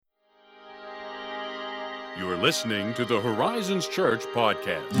You're listening to the Horizons Church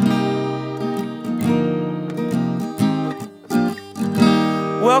podcast.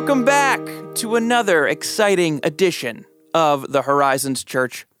 Welcome back to another exciting edition of the Horizons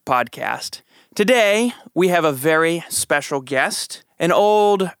Church podcast. Today, we have a very special guest, an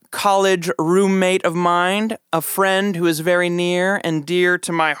old college roommate of mine, a friend who is very near and dear to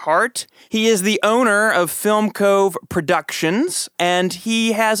my heart. He is the owner of Film Cove Productions, and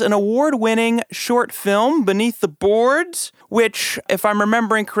he has an award-winning short film, Beneath the Boards, which, if I'm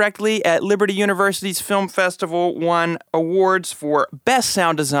remembering correctly, at Liberty University's Film Festival won awards for Best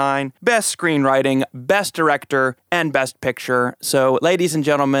Sound Design, Best Screenwriting, Best Director, and Best Picture. So, ladies and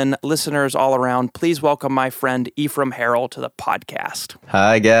gentlemen, listeners all around, please welcome my friend Ephraim Harrell to the podcast.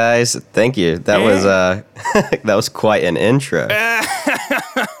 Hi, guys. Thank you. That was that was quite an intro.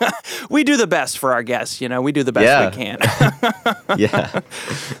 We do the best for our guests, you know. We do the best we can. Yeah.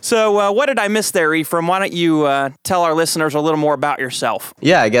 So what did I miss there, Ephraim? Why don't you tell our listeners a little more about yourself?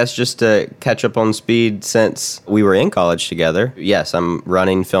 Yeah, I guess just to catch up on speed since we were in college together. Yes, I'm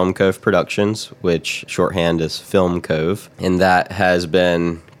running Film Cove Productions, which shorthand is Film Cove. And that has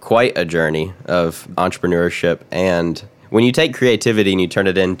been quite a journey of entrepreneurship, and when you take creativity and you turn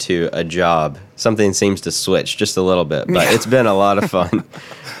it into a job, something seems to switch just a little bit, but it's been a lot of fun.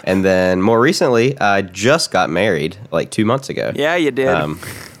 And then more recently, I just got married like 2 months ago. Yeah, you did.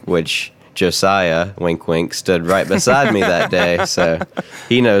 Which Josiah, wink wink, stood right beside me that day, so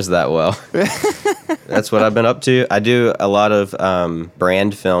he knows that well. That's what I've been up to. I do a lot of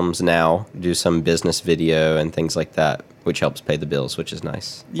brand films now, do some business video and things like that, which helps pay the bills, which is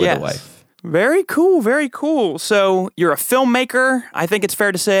nice with a wife. Very cool, very cool. So you're a filmmaker. I think it's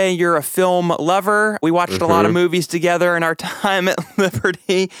fair to say you're a film lover. We watched a lot of movies together in our time at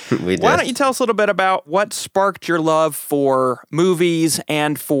Liberty. We did. Why don't you tell us a little bit about what sparked your love for movies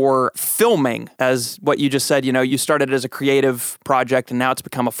and for filming? As what you just said, you know, you started as a creative project and now it's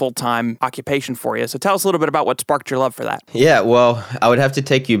become a full-time occupation for you. So tell us a little bit about what sparked your love for that. Yeah, well, I would have to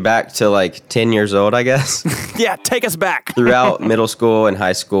take you back to like 10 years old, I guess. Yeah, take us back. Throughout middle school and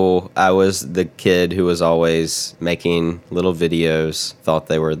high school, I was the kid who was always making little videos, thought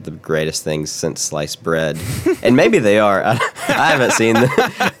they were the greatest things since sliced bread. And maybe they are. I haven't seen them.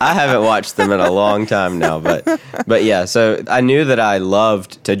 I haven't watched them in a long time now. But yeah, so I knew that I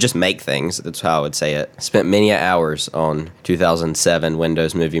loved to just make things. That's how I would say it. Spent many hours on 2007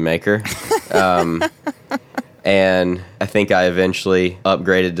 Windows Movie Maker. And I think I eventually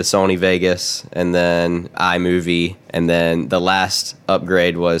upgraded to Sony Vegas and then iMovie, and then the last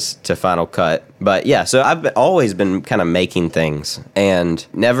upgrade was to Final Cut. But yeah, so I've always been kind of making things and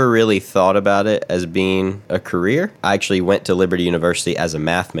never really thought about it as being a career. I actually went to Liberty University as a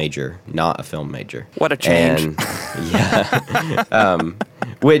math major, not a film major. What a change. And, yeah.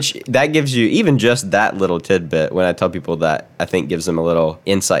 Which that gives you, even just that little tidbit, when I tell people that, I think gives them a little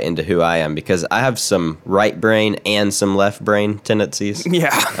insight into who I am, because I have some right brain and some left brain tendencies.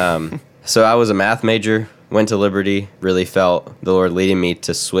 Yeah. So I was a math major, went to Liberty, really felt the Lord leading me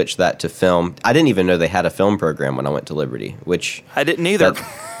to switch that to film. I didn't even know they had a film program when I went to Liberty, which... I didn't either.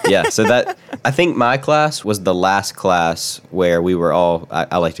 Yeah, so that, I think my class was the last class where we were all,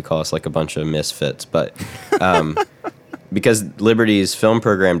 I like to call us like a bunch of misfits, but... Because Liberty's film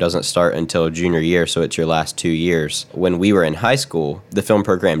program doesn't start until junior year, so it's your last 2 years. When we were in high school, the film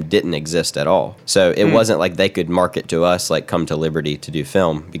program didn't exist at all. So it wasn't like they could market to us, like, come to Liberty to do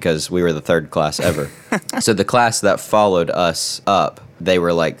film, because we were the third class ever. So the class that followed us up, they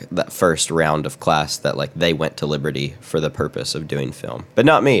were like that first round of class that like they went to Liberty for the purpose of doing film. But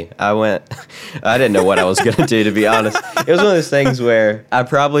not me. I didn't know what I was going to do, to be honest. It was one of those things where I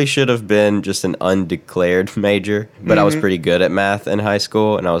probably should have been just an undeclared major, but I was pretty good at math in high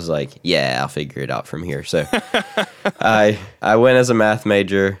school, and I was like, yeah, I'll figure it out from here. So I went as a math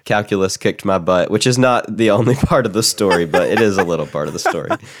major. Calculus kicked my butt, which is not the only part of the story, but it is a little part of the story.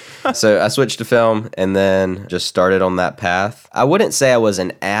 So I switched to film and then just started on that path. I wouldn't say I was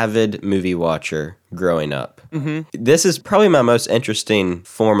an avid movie watcher growing up. This is probably my most interesting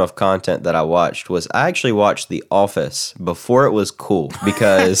form of content that I watched. Was I actually watched The Office before it was cool,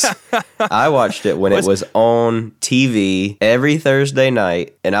 because I watched it when it was on TV every Thursday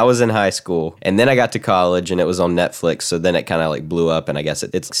night, and I was in high school, and then I got to college and it was on Netflix, so then it kind of like blew up, and I guess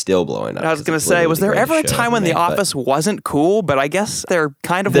it's still blowing up. I was going to say, was there ever a time when The Office wasn't cool? But I guess there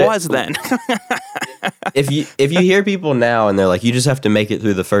kind of was then. If you hear people now and they're like, you just have to make it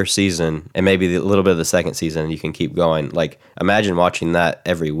through the first season and maybe a little little bit of the second season and you can keep going. Like, imagine watching that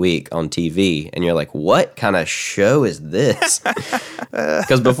every week on TV and you're like, what kind of show is this?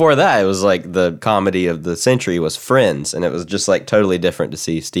 Because before that, it was like the comedy of the century was Friends, and it was just like totally different to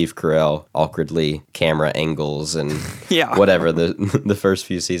see Steve Carell awkwardly camera angles and whatever the first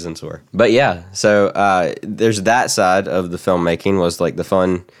few seasons were. But yeah, so there's that side of the filmmaking was like the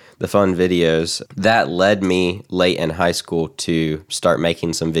fun videos. That led me late in high school to start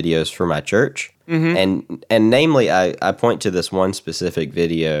making some videos for my church. And namely, I point to this one specific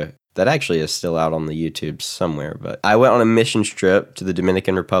video that actually is still out on the YouTube somewhere. But I went on a missions trip to the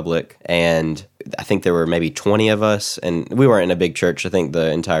Dominican Republic, and I think there were maybe 20 of us, and we weren't in a big church. I think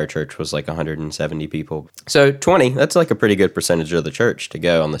the entire church was like 170 people. So 20, that's like a pretty good percentage of the church to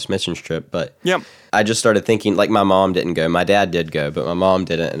go on this missions trip. But I just started thinking, like, my mom didn't go. My dad did go, but my mom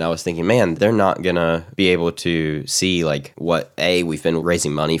didn't. And I was thinking, man, they're not going to be able to see, like, what, A, we've been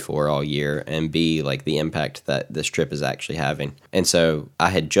raising money for all year, and B, like, the impact that this trip is actually having. And so I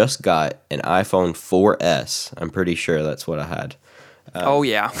had just got an iPhone 4S. I'm pretty sure that's what I had.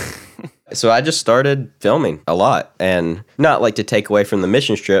 So I just started filming a lot, and not like to take away from the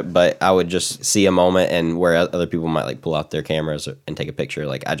mission trip, but I would just see a moment and where other people might like pull out their cameras and take a picture.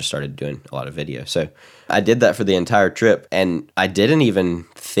 Like, I just started doing a lot of video. So I did that for the entire trip, and I didn't even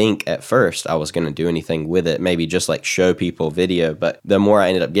think at first I was going to do anything with it, maybe just like show people video. But the more I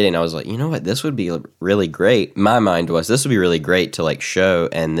ended up getting, I was like, you know what, this would be really great. My mind was, this would be really great to like show,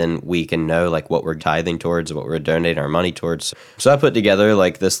 and then we can know like what we're tithing towards, what we're donating our money towards. So I put together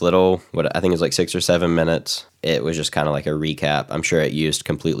like this little, what I think is like 6 or 7 minutes. It was just kind of like a recap. I'm sure it used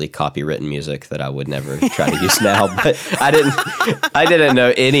completely copywritten music that I would never try to use now, but I didn't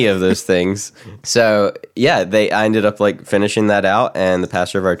know any of those things. So yeah, I ended up like finishing that out, and the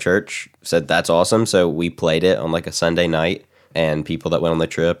pastor of our church said, that's awesome. So we played it on like a Sunday night, and people that went on the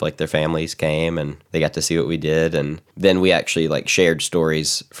trip, like their families came and they got to see what we did. And then we actually like shared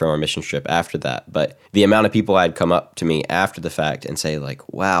stories from our mission trip after that. But the amount of people had come up to me after the fact and say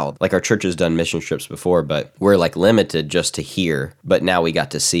like, wow, like our church has done mission trips before, but we're like limited just to hear, but now we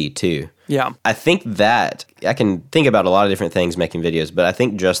got to see too. Yeah. I think that I can think about a lot of different things making videos, but I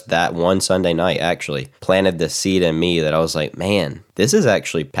think just that one Sunday night actually planted the seed in me that I was like, man, this is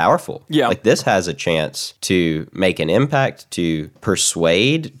actually powerful. Yeah. Like, this has a chance to make an impact, to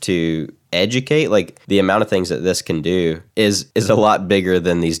persuade, to educate. Like, the amount of things that this can do is a lot bigger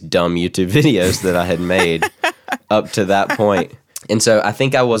than these dumb YouTube videos that I had made up to that point. And so I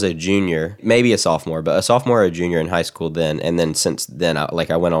think I was a junior, maybe a sophomore, but a sophomore or a junior in high school then. And then since then,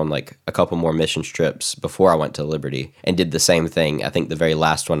 I went on like a couple more missions trips before I went to Liberty and did the same thing. I think the very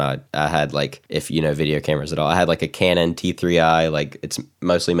last one I had, like, if you know video cameras at all, I had like a Canon T3i, like it's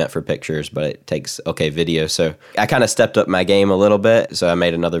mostly meant for pictures, but it takes okay video. So I kind of stepped up my game a little bit. So I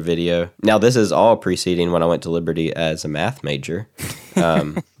made another video. Now this is all preceding when I went to Liberty as a math major.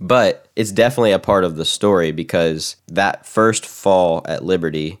 But it's definitely a part of the story, because that first fall at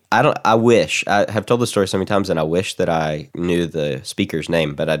Liberty, I have told the story so many times, and I wish that I knew the speaker's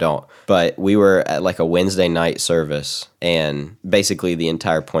name, but I don't. But we were at like a Wednesday night service, and basically the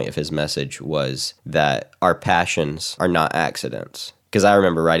entire point of his message was that our passions are not accidents. Because I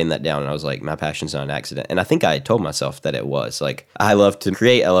remember writing that down, and I was like, my passion's not an accident. And I think I had told myself that it was. Like, I love to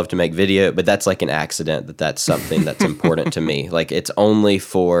create, I love to make video, but that's like an accident, that's something that's important to me. Like, it's only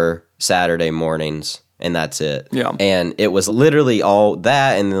for Saturday mornings, and that's it. Yeah. And it was literally all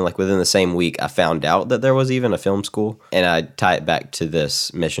that, and then like within the same week, I found out that there was even a film school. And I tie it back to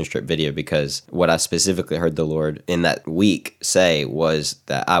this mission trip video, because what I specifically heard the Lord in that week say was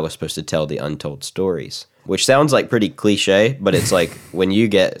that I was supposed to tell the untold stories. Which sounds like pretty cliche, but it's like when you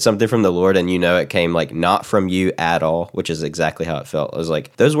get something from the Lord and you know it came like not from you at all, which is exactly how it felt. It was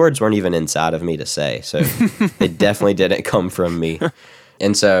like, those words weren't even inside of me to say, so they definitely didn't come from me.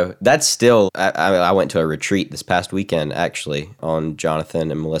 And so that's still, I went to a retreat this past weekend, actually, on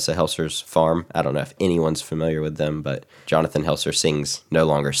Jonathan and Melissa Helser's farm. I don't know if anyone's familiar with them, but Jonathan Helser sings No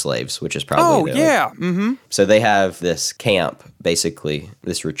Longer Slaves, which is probably... Oh, yeah. Mm-hmm. So they have this camp, basically,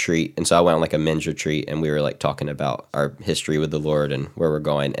 this retreat. And so I went on like a men's retreat, and we were like talking about our history with the Lord and where we're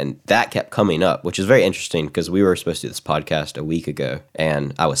going. And that kept coming up, which is very interesting, because we were supposed to do this podcast a week ago,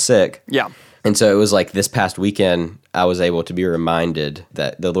 and I was sick. Yeah. And so it was like this past weekend, I was able to be reminded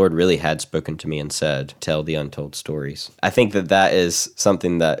that the Lord really had spoken to me and said, tell the untold stories. I think that is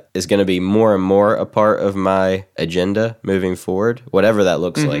something that is going to be more and more a part of my agenda moving forward, whatever that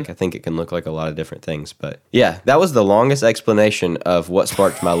looks like. I think it can look like a lot of different things. But yeah, that was the longest explanation of what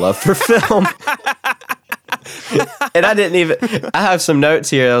sparked my love for film. And I have some notes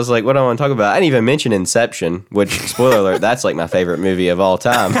here. I was like, what do I want to talk about? I didn't even mention Inception, which, spoiler alert, that's like my favorite movie of all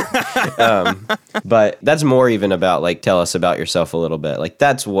time. But that's more even about like, tell us about yourself a little bit. Like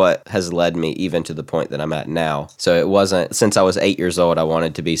that's what has led me even to the point that I'm at now. So it wasn't, since I was 8 years old, I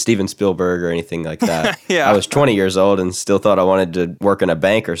wanted to be Steven Spielberg or anything like that. Yeah. I was 20 years old and still thought I wanted to work in a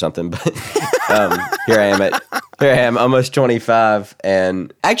bank or something. But here I am almost 25.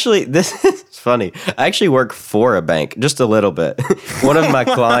 And actually, this is funny. I actually work for a bank just a little bit. One of my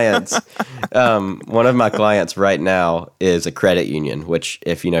clients right now is a credit union, which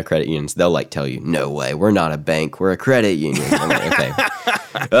if you know credit unions, they'll like tell you, no way, we're not a bank, we're a credit union. I'm like,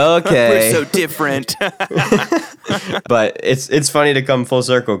 okay. We're so different. But it's funny to come full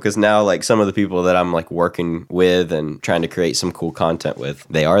circle because now like some of the people that I'm like working with and trying to create some cool content with,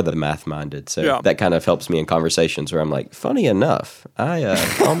 they are the math minded. So that kind of helps me in conversations where I'm like, funny enough, I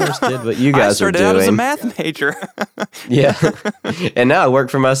almost did what you guys are doing. I started out as a math major. Yeah. And now I work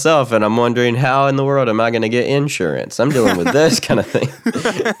for myself and I'm wondering how in the world am I going to get insurance? I'm dealing with this kind of thing.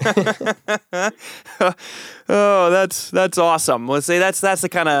 Oh, that's awesome. Let's say that's the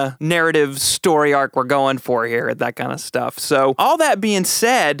kind of narrative story arc we're going for here, that kind of stuff. So all that being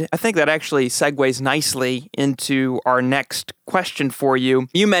said, I think that actually segues nicely into our next question for you.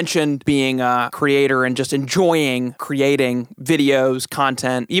 You mentioned being a creator and just enjoying creating videos,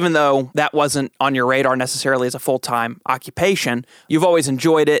 content, even though that wasn't on your radar necessarily as a full-time occupation. You've always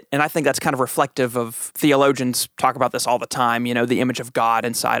enjoyed it, and I think that's kind of reflective of theologians talk about this all the time, you know, the image of God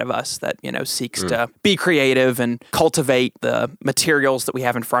inside of us that, you know, seeks to be creative and cultivate the materials that we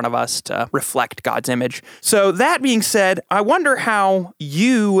have in front of us to reflect God's image. So that being said, I wonder how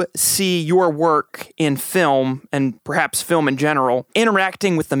you see your work in film, and perhaps film in general,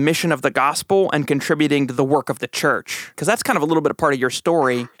 interacting with the mission of the gospel and contributing to the work of the church. Because that's kind of a little bit a part of your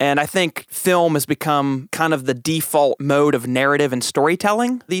story. And I think film has become kind of the default mode of narrative and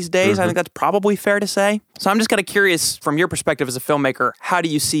storytelling these days. I think that's probably fair to say. So I'm just kind of curious, from your perspective as a filmmaker, how do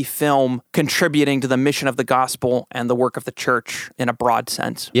you see film contributing to the mission of the gospel and the work of the church in a broad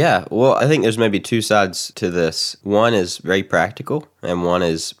sense? Yeah, well, I think there's maybe two sides to this. One is very practical and one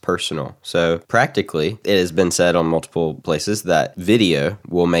is personal. So practically, it has been said on multiple places that video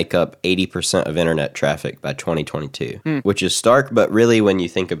will make up 80% of internet traffic by 2022, which is stark, but really when you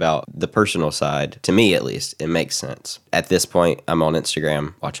think about the personal side, to me at least, it makes sense. At this point, I'm on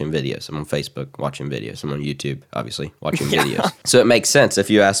Instagram watching videos. I'm on Facebook watching videos. I'm on YouTube, obviously, watching videos. So it makes sense. If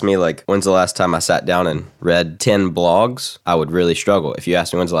you ask me, like, when's the last time I sat down and read 10 blogs, I would really struggle. If you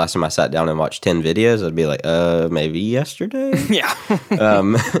asked me when's the last time I sat down and watched 10 videos, I'd be like, maybe yesterday? Yeah.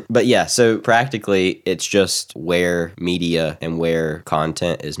 But yeah, so practically it's just where media and where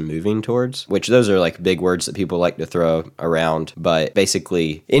content is moving towards, which those are like big words that people like to throw around. But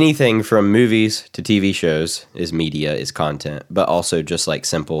basically anything from movies to TV shows is media, is content, but also just like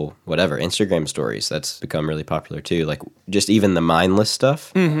simple, whatever, Instagram stories. That's become really popular too. Like just even the mindless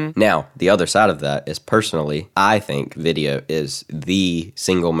stuff. Now, the other side of that is personally, I think video is the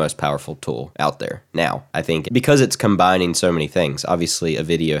single most powerful tool out there. Now, I think because it's combining so many things, obviously a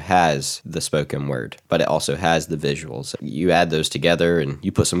video has the spoken word, but it also has the visuals. You add those together and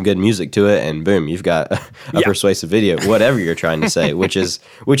you put some good music to it and boom, you've got a persuasive video, whatever you're trying to say, which is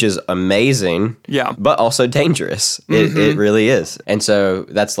amazing, but also dangerous. It really is. And so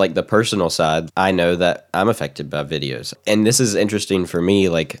that's like the personal side. I know that I'm affected by videos. And this is interesting for me.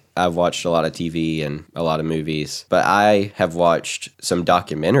 Like I've watched a lot of TV and a lot of movies, but I have watched some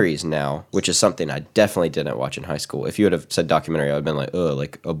documentaries now, which is something I definitely didn't watch in high school. If you would have said documentary, I would have been like, oh,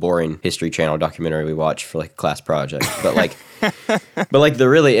 like a boring History Channel documentary we watched for like a class project. But like the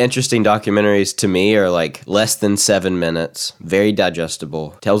really interesting documentaries to me are like less than 7 minutes, very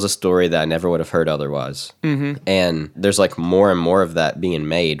digestible, tells a story that I never would have heard otherwise. And there's like more and more of that being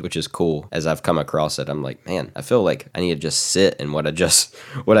made, which is cool. As I've come across it, I'm like, man, I feel like I need to just sit in what I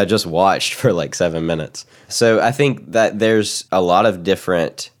just watched for like 7 minutes. So I think that there's a lot of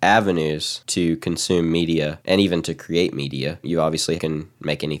different avenues to consume media and even to create media. You obviously can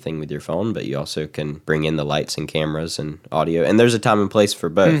make anything with your phone, but you also can bring in the lights and cameras and audio. And there's a time and place for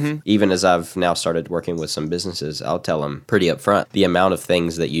both. Even as I've now started working with some businesses, I'll tell them pretty upfront, the amount of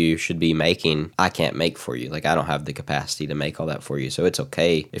things that you should be making, I can't make for you. Like I don't have the capacity to make all that for you. So it's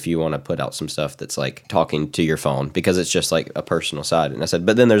okay if you want to put out some stuff that's like talking to your phone because it's just like a personal side. And I said,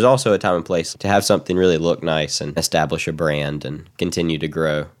 but then there's also a time and place to have something really look nice and establish a brand and continue to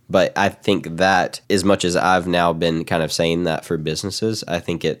grow. But I think that as much as I've now been kind of saying that for businesses, I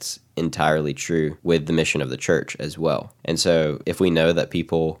think it's entirely true with the mission of the church as well. And so if we know that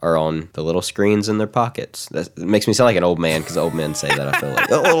people are on the little screens in their pockets, that makes me sound like an old man because old men say that, I feel like,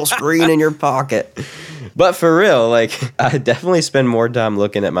 a little screen in your pocket. But for real, like, I definitely spend more time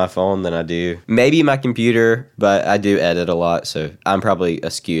looking at my phone than I do maybe my computer, but I do edit a lot, so I'm probably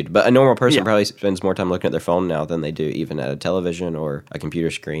skewed. But a normal person probably spends more time looking at their phone now than they do even at a television or a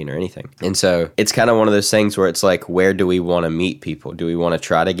computer screen or anything. And so it's kind of one of those things where it's like, where do we want to meet people? Do we want to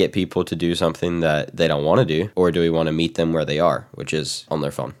try to get people to do something that they don't want to do, or do we want to meet them where they are, which is on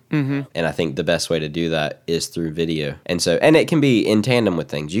their phone? Mm-hmm. And I think the best way to do that is through video. And so, and it can be in tandem with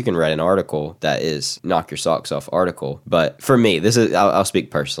things. You can write an article that is knock your socks off article. But for me, this is, I'll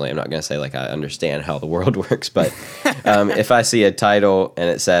speak personally. I'm not going to say like I understand how the world works, but if I see a title and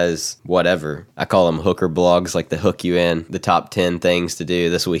it says whatever, I call them hooker blogs, like the hook you in, the top 10 things to do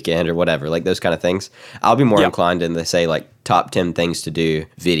this weekend or whatever, like those kind of things. I'll be more inclined to say like top 10 things to do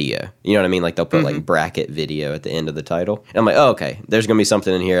video. You know what I mean? Like they'll put like bracket video at the end of the title. And I'm like, oh, okay, there's going to be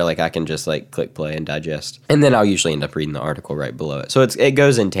something in here like I can just like click play and digest. And then I'll usually end up reading the article right below it. So it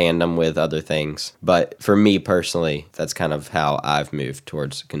goes in tandem with other things. But for me personally, that's kind of how I've moved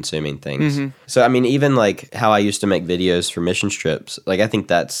towards consuming things. So I mean, even like how I used to make videos for mission trips, like I think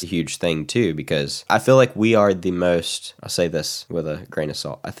that's a huge thing too, because I feel like we are the most, I'll say this with a grain of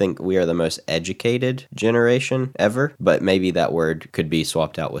salt, I think we are the most educated generation ever, but maybe that word could be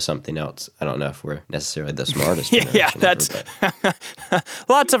swapped out with something else. I don't know if we're necessarily the smartest generation yeah, that's ever,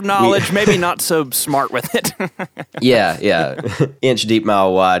 lots of knowledge, maybe not so smart with it. yeah. Inch deep,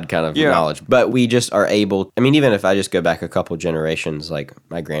 mile wide kind of knowledge. But we just are able, I mean, even if I just go back a couple generations, like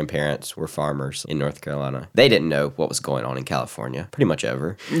my grandparents were farmers in North Carolina. They didn't know what was going on in California pretty much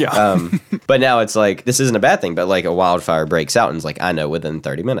ever. Yeah. But now it's like, this isn't a bad thing, but like a wildfire breaks out and it's like, I know within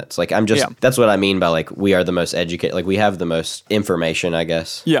 30 minutes. Like I'm just, that's what I mean by like, we are the most educated, like we have the most information, I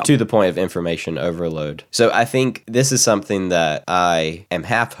guess, to the point of information overload. So I think this is something that I am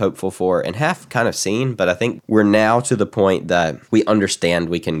half hopeful for and half kind of seen, but I think we're now to the point that we understand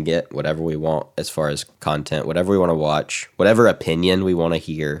we can get whatever we want as far as content, whatever we want to watch, whatever opinion we want to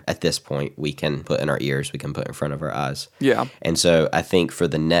hear at this point, we can put in our ears, we can put in front of our eyes. Yeah. And so I think for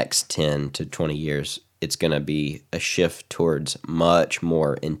the next 10 to 20 years, it's going to be a shift towards much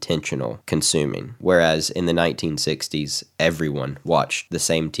more intentional consuming. Whereas in the 1960s, everyone watched the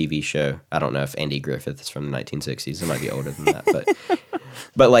same TV show. I don't know if Andy Griffith is from the 1960s. It might be older than that,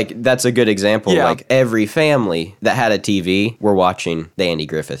 but like that's a good example. Yeah. Like every family that had a TV were watching the Andy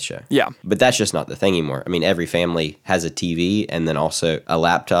Griffith show. Yeah. But that's just not the thing anymore. I mean, every family has a TV and then also a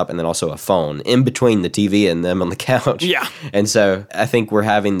laptop and then also a phone in between the TV and them on the couch. Yeah. And so I think we're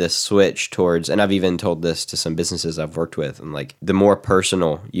having this switch towards, and I've even told this to some businesses I've worked with, and like the more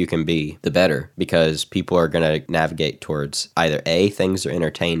personal you can be, the better, because people are going to navigate towards either A, things they're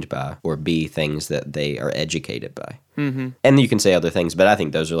entertained by, or B, things that they are educated by. Mm-hmm. And you can say other things, but I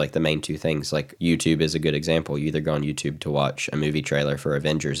think those are like the main two things. Like YouTube is a good example. You either go on YouTube to watch a movie trailer for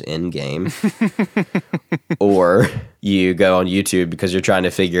Avengers Endgame, or you go on YouTube because you're trying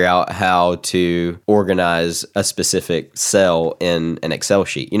to figure out how to organize a specific cell in an Excel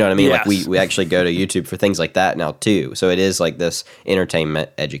sheet. You know what I mean? Yes. Like we actually go to YouTube for things like that now too. So it is like this entertainment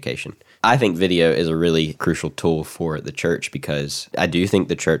education. I think video is a really crucial tool for the church because I do think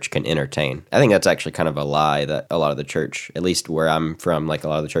the church can entertain. I think that's actually kind of a lie that a lot of the church, at least where I'm from, like a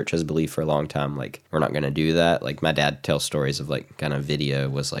lot of the church has believed for a long time, like we're not going to do that. Like my dad tells stories of like kind of video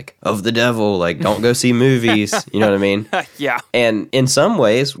was like of the devil, like don't go see movies. You know what I mean? Yeah. And in some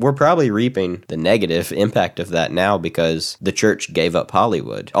ways, we're probably reaping the negative impact of that now because the church gave up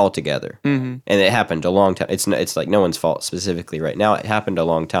Hollywood altogether. Mm-hmm. And it happened a long time. It's like no one's fault specifically right now. It happened a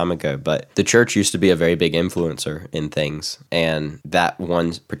long time ago, but the church used to be a very big influencer in things. And that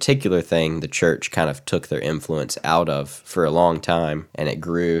one particular thing, the church kind of took their influence out of for a long time, and it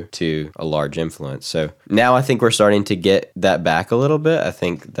grew to a large influence. So now I think we're starting to get that back a little bit. I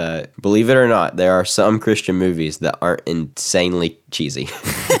think that, believe it or not, there are some Christian movies that aren't insanely cheesy.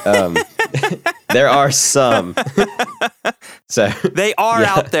 There are some. So they are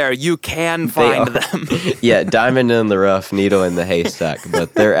out there. You can find them. Yeah, diamond in the rough, needle in the haystack,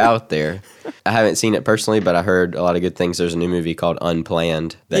 but they're out there. I haven't seen it personally, but I heard a lot of good things. There's a new movie called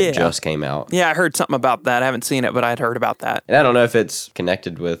Unplanned that just came out. Yeah, I heard something about that. I haven't seen it, but I'd heard about that. And I don't know if it's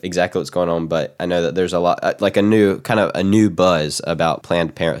connected with exactly what's going on, but I know that there's a lot, like a new buzz about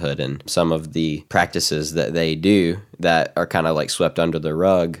Planned Parenthood and some of the practices that they do that are kind of like swept under the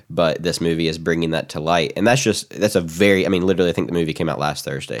rug, but this movie is bringing that to light. And that's a very, I mean, literally literally think the movie came out last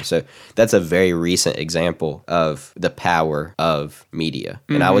Thursday. So that's a very recent example of the power of media.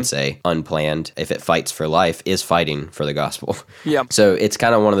 And I would say Unplanned, if it fights for life, is fighting for the gospel. Yeah. So it's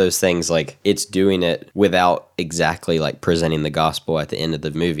kind of one of those things, like, it's doing it without exactly like presenting the gospel at the end of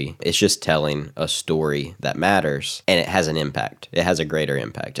the movie. It's just telling a story that matters, and it has an impact. It has a greater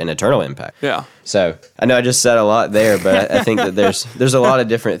impact, an eternal impact. Yeah. So I know I just said a lot there, but I think that there's a lot of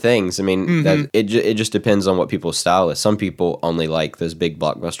different things. I mean, that it just depends on what people's style is. Some people only like those big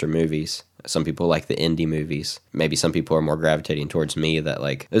blockbuster movies. Some people like the indie movies. Maybe some people are more gravitating towards me that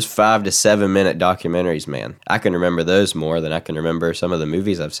like those 5 to 7 minute documentaries, man. I can remember those more than I can remember some of the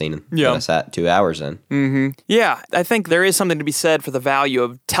movies I've seen that I sat 2 hours in. Yeah, I think there is something to be said for the value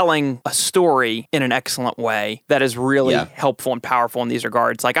of telling a story in an excellent way that is really helpful and powerful in these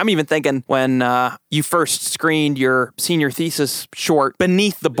regards. Like, I'm even thinking when you first screened your senior thesis short,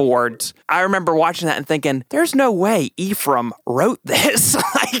 Beneath the Boards, I remember watching that and thinking, there's no way Ephraim wrote this.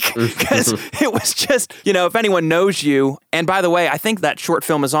 Like, because it was just, if anyone knows you, and by the way, I think that short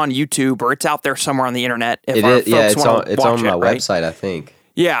film is on YouTube or it's out there somewhere on the internet. If it's on my website, I think.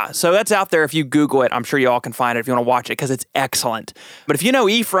 Yeah, so that's out there. If you Google it, I'm sure you all can find it if you want to watch it, because it's excellent. But if you know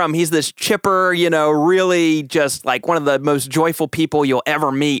Ephraim, he's this chipper, really just like one of the most joyful people you'll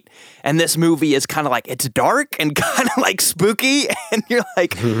ever meet. And this movie is kind of like, it's dark and kind of like spooky. And you're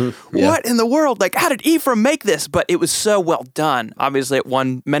like, what in the world? Like, how did Ephraim make this? But it was so well done. Obviously, it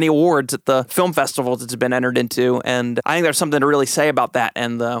won many awards at the film festivals it's been entered into. And I think there's something to really say about that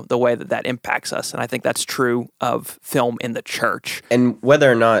and the way that impacts us. And I think that's true of film in the church. And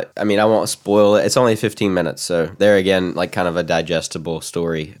whether or not, I mean, I won't spoil it. It's only 15 minutes, so there again, like kind of a digestible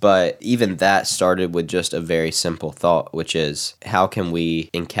story. But even that started with just a very simple thought, which is, how can we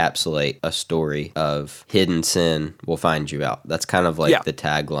encapsulate a story of hidden sin will find you out? That's kind of like the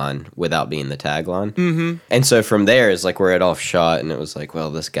tagline without being the tagline. Mm-hmm. And so from there is like where it all shot, and it was like, well,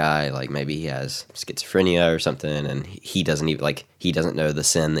 this guy, like maybe he has schizophrenia or something, and he doesn't even he doesn't know the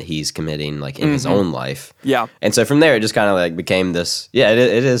sin that he's committing like in his own life. Yeah. And so from there, it just kind of like became this,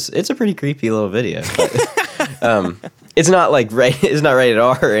 it's a pretty creepy little video. But, it's not like it's not rated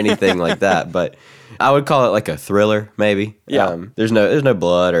R or anything like that, but I would call it like a thriller, maybe. Yeah. There's no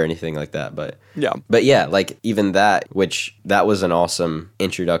blood or anything like that, but yeah, like even that was an awesome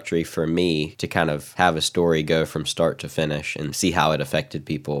introductory for me to kind of have a story go from start to finish and see how it affected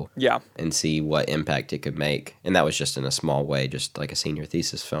people. Yeah. And see what impact it could make. And that was just in a small way, just like a senior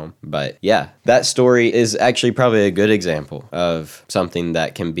thesis film. But yeah, that story is actually probably a good example of something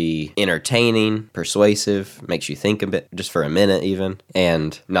that can be entertaining, persuasive, makes you think a bit, just for a minute even.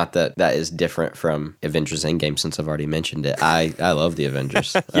 And not that is different from Avengers Endgame, since I've already mentioned it. I love the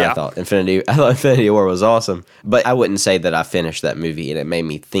Avengers. I thought Infinity War was awesome, but I wouldn't say that I finished that movie and it made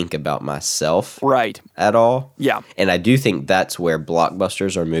me think about myself at all. Yeah. And I do think that's where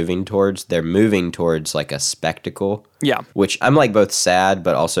blockbusters are moving towards. They're moving towards like a spectacle. Yeah. Which I'm like both sad,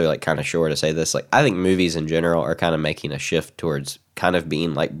 but also like kind of sure to say this. Like, I think movies in general are kind of making a shift towards kind of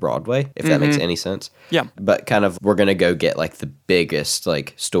being like Broadway, if that makes any sense. Yeah. But kind of, we're going to go get like the biggest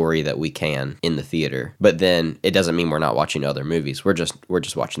like story that we can in the theater. But then it doesn't mean we're not watching other movies. We're just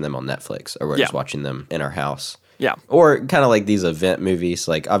watching them on Netflix, or we're just watching them in our house. Yeah. Or kind of like these event movies.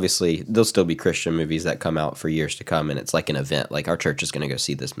 Like, obviously, there'll still be Christian movies that come out for years to come, and it's like an event. Like, our church is going to go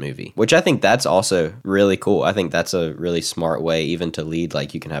see this movie, which I think that's also really cool. I think that's a really smart way even to lead.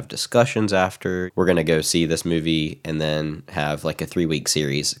 Like, you can have discussions after. We're going to go see this movie and then have like a 3-week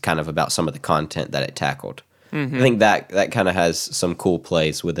series kind of about some of the content that it tackled. Mm-hmm. I think that kind of has some cool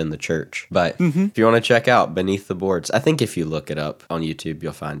plays within the church. But if you want to check out Beneath the Boards, I think if you look it up on YouTube,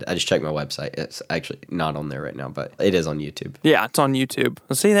 you'll find it. I just checked my website. It's actually not on there right now, but it is on YouTube. Yeah, it's on YouTube.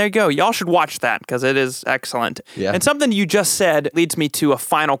 Well, see, there you go. Y'all should watch that because it is excellent. Yeah. And something you just said leads me to a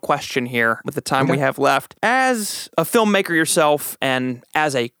final question here with the time we have left. As a filmmaker yourself and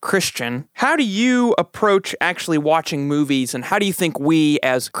as a Christian, how do you approach actually watching movies, and how do you think we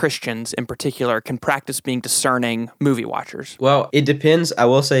as Christians in particular can practice being discerning movie watchers? Well, it depends. I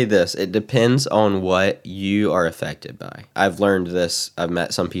will say this. It depends on what you are affected by. I've learned this. I've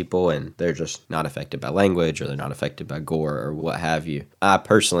met some people and they're just not affected by language, or they're not affected by gore or what have you. I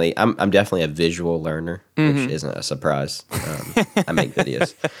personally, I'm definitely a visual learner, which isn't a surprise. I make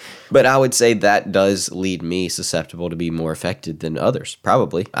videos. But I would say that does lead me susceptible to be more affected than others.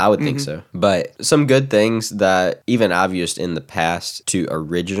 Probably. I would think so. But some good things that even I've used in the past to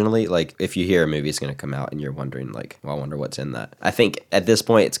originally, like if you hear a movie is going to come out and you're wondering like, well, I wonder what's in that. I think at this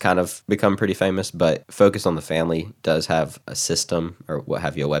point it's kind of become pretty famous, but Focus on the Family does have a system, or what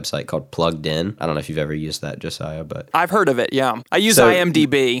have you, a website called Plugged In. I don't know if you've ever used that, Josiah, but... I've heard of it, yeah. I use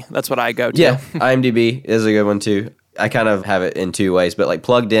IMDb. That's what I go to. Yeah, IMDb is a good one too. I kind of have it in two ways, but like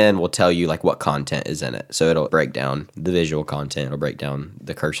Plugged In will tell you like what content is in it. So it'll break down the visual content, it'll break down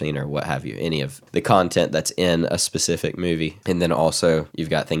the cursing or what have you, any of the content that's in a specific movie. And then also you've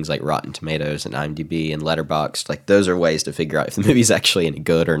got things like Rotten Tomatoes and IMDb and Letterboxd. Like those are ways to figure out if the movie's actually any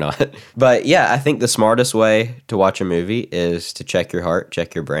good or not. But yeah, I think the smartest way to watch a movie is to check your heart,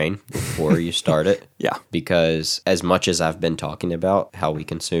 check your brain before you start it. Yeah. Because as much as I've been talking about how we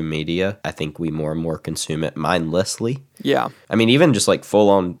consume media, I think we more and more consume it mindlessly. Yeah. I mean, even just like full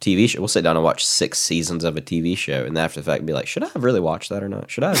on TV show, we'll sit down and watch 6 seasons of a TV show, and after the fact be like, should I have really watched that or not?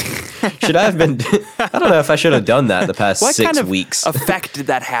 Should I have been, I don't know if I should have done that the past What 6 kind of weeks. effect did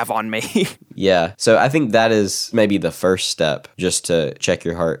that have on me? Yeah. So I think that is maybe the first step, just to check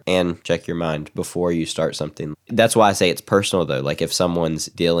your heart and check your mind before you start something. That's why I say it's personal though. Like if someone's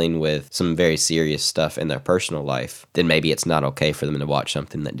dealing with some very serious stuff in their personal life, then maybe it's not okay for them to watch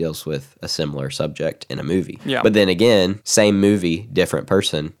something that deals with a similar subject in a movie. Yeah. But then again, same movie, different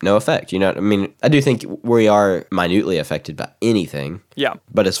person, no effect. You know what I mean? I do think we are minutely affected by anything. Yeah.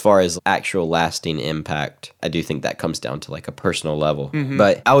 But as far as actual lasting impact, I do think that comes down to like a personal level.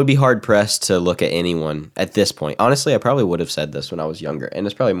 But I would be hard pressed to look at anyone at this point. Honestly, I probably would have said this when I was younger, and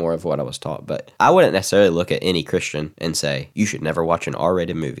it's probably more of what I was taught. But I wouldn't necessarily look at any Christian and say, you should never watch an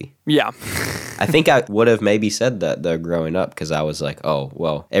R-rated movie. Yeah. I think I would have maybe said that though growing up, because I was like, oh,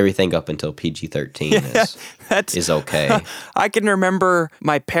 well, everything up until PG-13 is okay. I can remember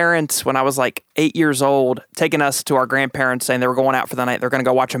my parents when I was like 8 years old taking us to our grandparents saying they were going out for the night. They're going to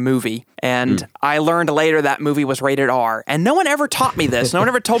go watch a movie. And I learned later that movie was rated R. And no one ever taught me this. No one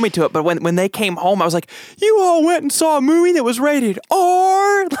ever told me to it. But when they came home, I was like, you all went and saw a movie that was rated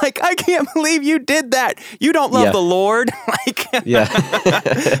R? Like, I can't believe you did that. You don't love the Lord. Like, Yeah.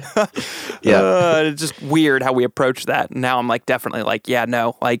 it's just weird how we approach that. Now I'm like, definitely like, yeah,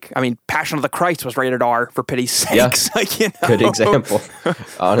 no. Like, I mean, Passion of the Christ was rated R, for pity's sakes. Yeah. Like, you know? Good example,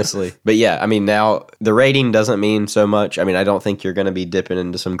 honestly. But yeah, I mean, now the rating doesn't mean so much. I mean, I don't think you're going to be dipping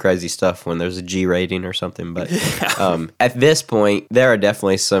into some crazy stuff when there's a G rating or something. But at this point, there are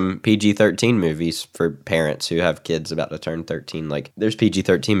definitely some PG-13 movies for parents who have kids about to turn 13. Like, there's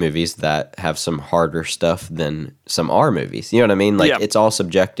PG-13 movies that have some harder stuff than some R movies. You know what I mean? Like, it's all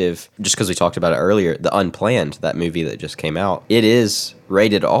subjective. Just because we talked about it earlier, The Unplanned, that movie that just came out, it is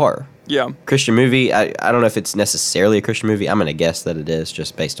rated R. Yeah. Christian movie, I don't know if it's necessarily a Christian movie. I'm going to guess that it is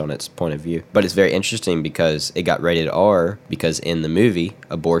just based on its point of view. But it's very interesting because it got rated R because in the movie,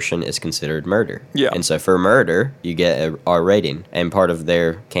 abortion is considered murder. Yeah. And so for murder, you get a R rating. And part of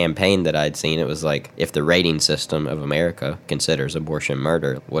their campaign that I'd seen, it was like, if the rating system of America considers abortion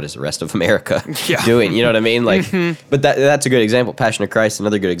murder, what is the rest of America doing? You know what I mean? Like, but that's a good example. Passion of Christ,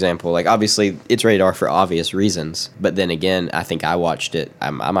 another good example. Like, obviously, it's rated R for obvious reasons. But then again, I think I watched it. I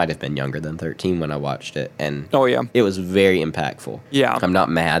might have been younger than 13 when I watched it, and it was very impactful. Yeah. I'm not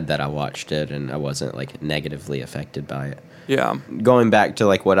mad that I watched it, and I wasn't like negatively affected by it. Yeah. Going back to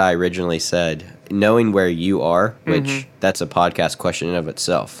like what I originally said, knowing where you are, which that's a podcast question in of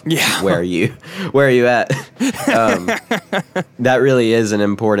itself. Yeah. Where are you at? That really is an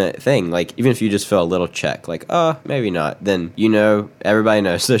important thing. Like, even if you just feel a little check, like, maybe not, then, you know, everybody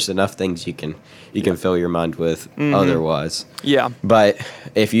knows there's enough things you can fill your mind with otherwise. Yeah. But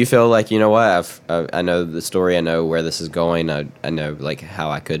if you feel like, you know what, I know the story, I know where this is going, I know like how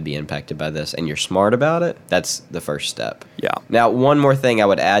I could be impacted by this, and you're smart about it, that's the first step. Yeah. Now, one more thing I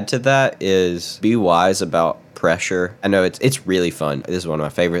would add to that is be wise about pressure. I know it's really fun. This is one of my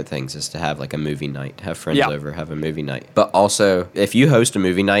favorite things, is to have like a movie night, have friends over, have a movie night. But also, if you host a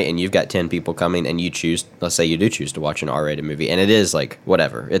movie night and you've got 10 people coming and you choose, let's say you do choose to watch an R-rated movie, and it is like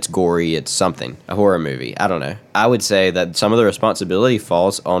whatever, it's gory, it's something, a horror movie, I don't know. I would say that some of the responsibility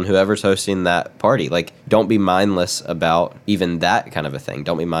falls on whoever's hosting that party. Like, don't be mindless about even that kind of a thing.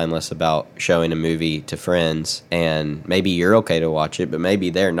 Don't be mindless about showing a movie to friends, and maybe you're okay to watch it, but maybe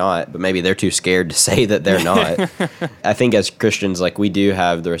they're not, but maybe they're too scared to say that they're not. I think as Christians, like, we do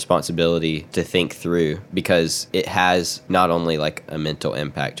have the responsibility to think through, because it has not only like a mental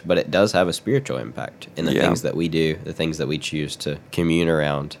impact, but it does have a spiritual impact in the things that we do, the things that we choose to commune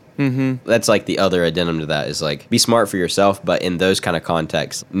around. That's like the other addendum to that, is like, be smart for yourself, but in those kind of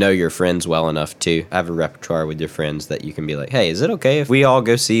contexts, know your friends well enough to have a repertoire with your friends that you can be like, hey, is it okay if we all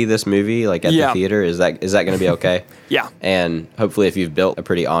go see this movie like at the theater? Is that going to be okay? Yeah. And hopefully if you've built a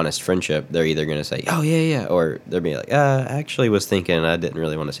pretty honest friendship, they're either going to say, oh yeah, or they'll be like, I actually was thinking I didn't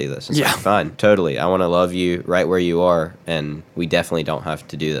really want to see this. It's like, fine, totally. I want to love you right where you are, and we definitely don't have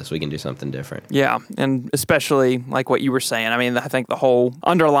to do this. We can do something different. Yeah, and especially like what you were saying. I mean, I think the whole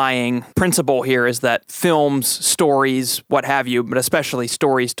underlying underlying principle here is that films, stories, what have you, but especially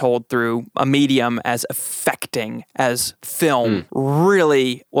stories told through a medium as affecting as film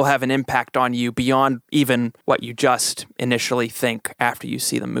really will have an impact on you beyond even what you just initially think after you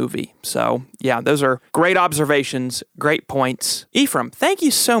see the movie. So, yeah, those are great observations, great points. Ephraim, thank you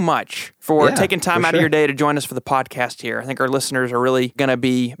so much for taking time out of your day to join us for the podcast here. I think our listeners are really going to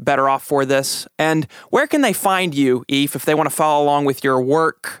be better off for this. And where can they find you, Eph, if they want to follow along with your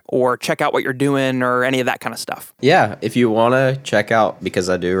work or check out what you're doing or any of that kind of stuff? Yeah, if you want to check out, because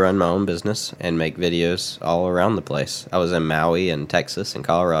I do run my own business and make videos all around the place. I was in Maui and Texas and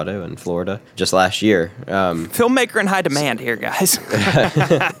Colorado and Florida just last year. Filmmaker in high demand here, guys.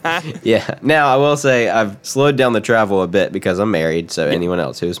 Yeah. Now, I will say I've slowed down the travel a bit because I'm married, so anyone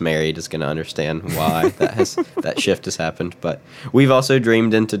else who's married is going to understand why that shift has happened. But we've also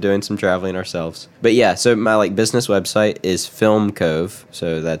dreamed into doing some traveling ourselves. But yeah, so my business website is FilmCove,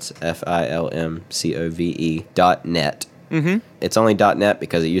 so that's FILMCOVE.net. Mm-hmm. It's only .net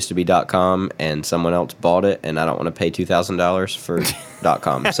because it used to be .com and someone else bought it, and I don't want to pay $2,000 for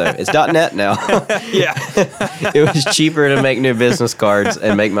 .com. So it's .net now. Yeah. It was cheaper to make new business cards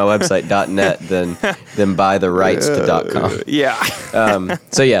and make my website .net than buy the rights to .com. Yeah.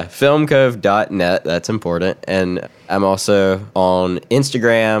 So yeah, FilmCove.net, that's important. And I'm also on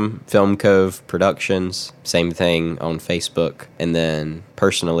Instagram, FilmCove Productions, same thing on Facebook. And then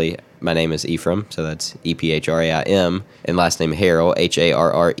personally, my name is Ephraim, so that's Ephraim, and last name Harrell,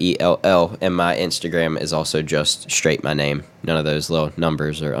 Harrell, and my Instagram is also just straight my name. None of those little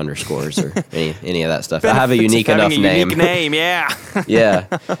numbers or underscores or any of that stuff. I have a unique enough name. Unique name, yeah. Yeah,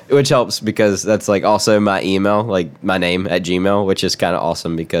 which helps because that's also my email, my name at Gmail, which is kind of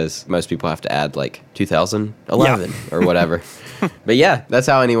awesome because most people have to add 2011 or whatever. But yeah, that's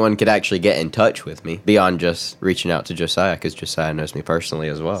how anyone could actually get in touch with me beyond just reaching out to Josiah, because Josiah knows me personally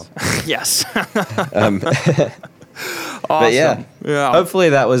as well. Yes. Awesome. But yeah, hopefully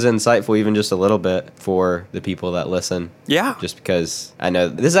that was insightful even just a little bit for the people that listen. Yeah. Just because I know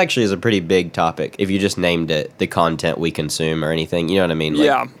this actually is a pretty big topic. If you just named it the content we consume or anything, you know what I mean?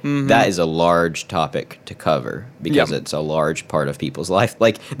 Yeah. Mm-hmm. That is a large topic to cover because it's a large part of people's life.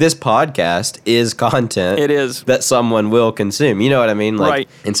 This podcast is content. It is. That someone will consume. You know what I mean? Right.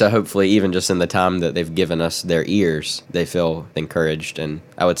 And so hopefully even just in the time that they've given us their ears, they feel encouraged. And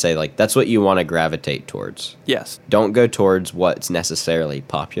I would say that's what you want to gravitate towards. Yes. Don't go towards what's necessarily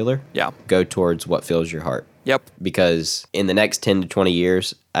popular. Yeah. Go towards what fills your heart. Yep. Because in the next 10 to 20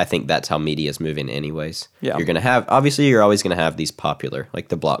 years, I think that's how media is moving anyways. Yeah. You're going to have, obviously you're always going to have these popular, like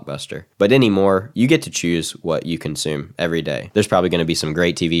the blockbuster. But anymore, you get to choose what you consume every day. There's probably going to be some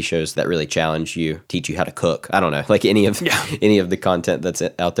great TV shows that really challenge you, teach you how to cook. I don't know, any of the content that's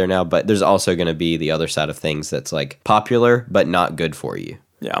out there now. But there's also going to be the other side of things that's popular, but not good for you.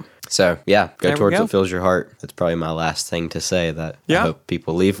 Yeah. So, yeah, go towards go. what fills your heart. That's probably my last thing to say that I hope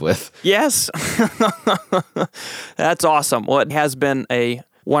people leave with. Yes. That's awesome. Well, it has been a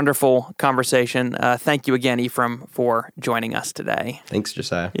wonderful conversation. Thank you again, Ephraim, for joining us today. Thanks,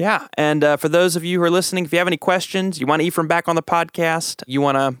 Josiah. Yeah. And for those of you who are listening, if you have any questions, you want Ephraim back on the podcast, you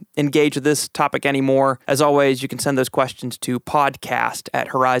want to engage with this topic anymore, as always, you can send those questions to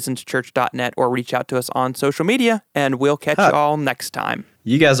podcast@horizonschurch.net or reach out to us on social media, and we'll catch you all next time.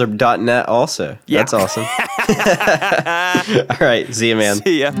 You guys are .net also. Yeah. That's awesome. All right. See you, man.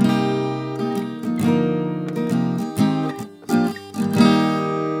 See ya.